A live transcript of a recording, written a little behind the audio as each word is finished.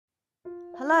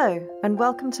Hello, and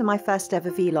welcome to my first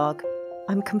ever vlog.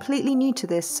 I'm completely new to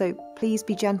this, so please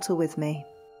be gentle with me.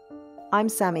 I'm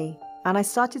Sammy, and I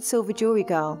started Silver Jewellery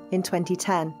Girl in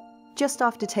 2010, just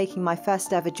after taking my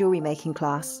first ever jewellery making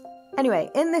class.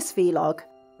 Anyway, in this vlog,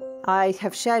 I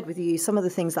have shared with you some of the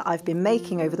things that I've been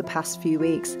making over the past few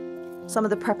weeks, some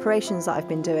of the preparations that I've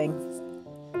been doing.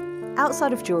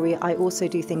 Outside of jewellery, I also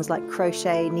do things like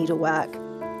crochet, needlework,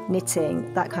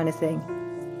 knitting, that kind of thing.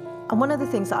 And one of the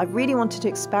things that I really wanted to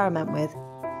experiment with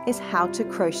is how to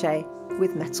crochet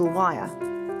with metal wire.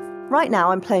 Right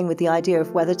now I'm playing with the idea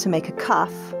of whether to make a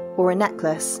cuff or a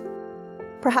necklace.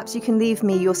 Perhaps you can leave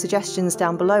me your suggestions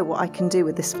down below what I can do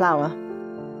with this flower.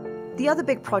 The other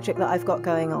big project that I've got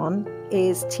going on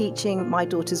is teaching my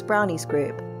daughter's Brownies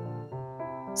group.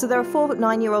 So there are 4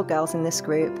 9-year-old girls in this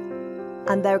group,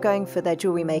 and they're going for their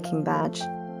jewellery making badge.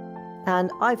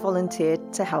 And I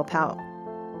volunteered to help out.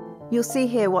 You'll see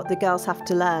here what the girls have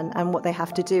to learn and what they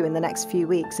have to do in the next few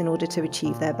weeks in order to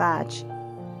achieve their badge.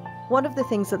 One of the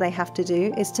things that they have to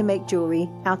do is to make jewellery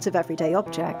out of everyday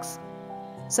objects.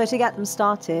 So to get them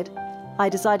started, I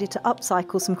decided to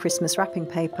upcycle some Christmas wrapping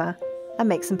paper and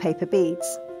make some paper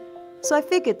beads. So I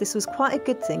figured this was quite a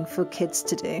good thing for kids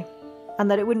to do,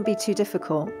 and that it wouldn't be too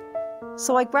difficult.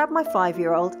 So I grabbed my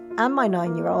 5-year-old and my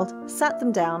 9-year-old, sat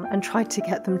them down and tried to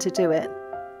get them to do it.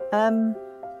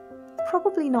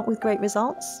 Probably not with great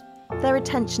results. Their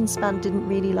attention span didn't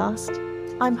really last.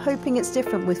 I'm hoping it's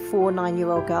different with 4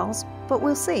 9-year-old girls, but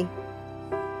we'll see.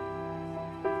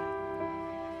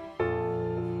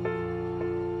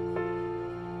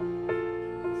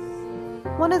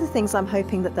 One of the things I'm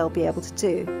hoping that they'll be able to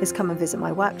do is come and visit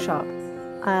my workshop,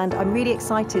 and I'm really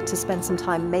excited to spend some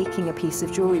time making a piece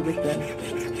of jewellery with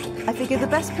them. I figure the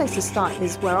best place to start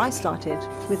is where I started,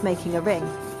 with making a ring.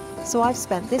 So I've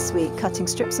spent this week cutting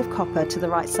strips of copper to the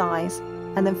right size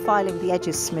and then filing the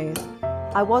edges smooth.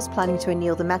 I was planning to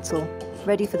anneal the metal,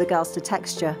 ready for the girls to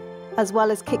texture, as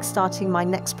well as kickstarting my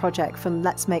next project from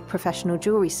Let's Make Professional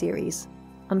Jewellery series.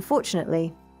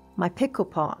 Unfortunately, my pickle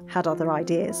pot had other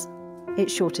ideas.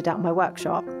 It shorted out my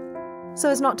workshop.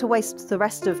 So as not to waste the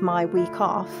rest of my week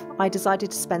off, I decided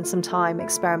to spend some time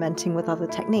experimenting with other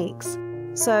techniques.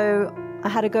 So I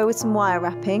had a go with some wire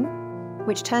wrapping,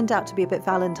 which turned out to be a bit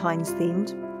Valentine's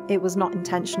themed. It was not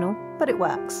intentional, but it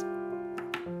works.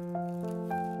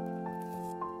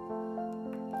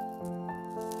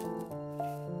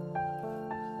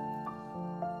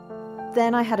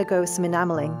 Then I had a go with some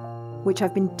enamelling, which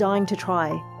I've been dying to try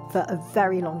for a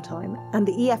very long time, and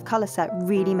the EF colour set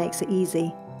really makes it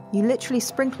easy. You literally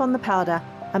sprinkle on the powder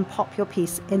and pop your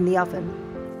piece in the oven.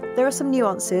 There are some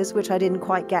nuances which I didn't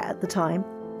quite get at the time,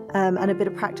 and a bit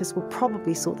of practice will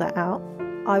probably sort that out.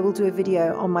 I will do a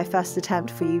video on my first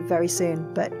attempt for you very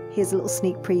soon, but here's a little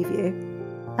sneak preview.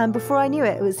 And before I knew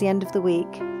it, it was the end of the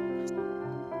week.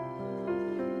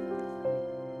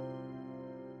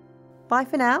 Bye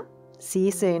for now. See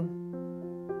you soon.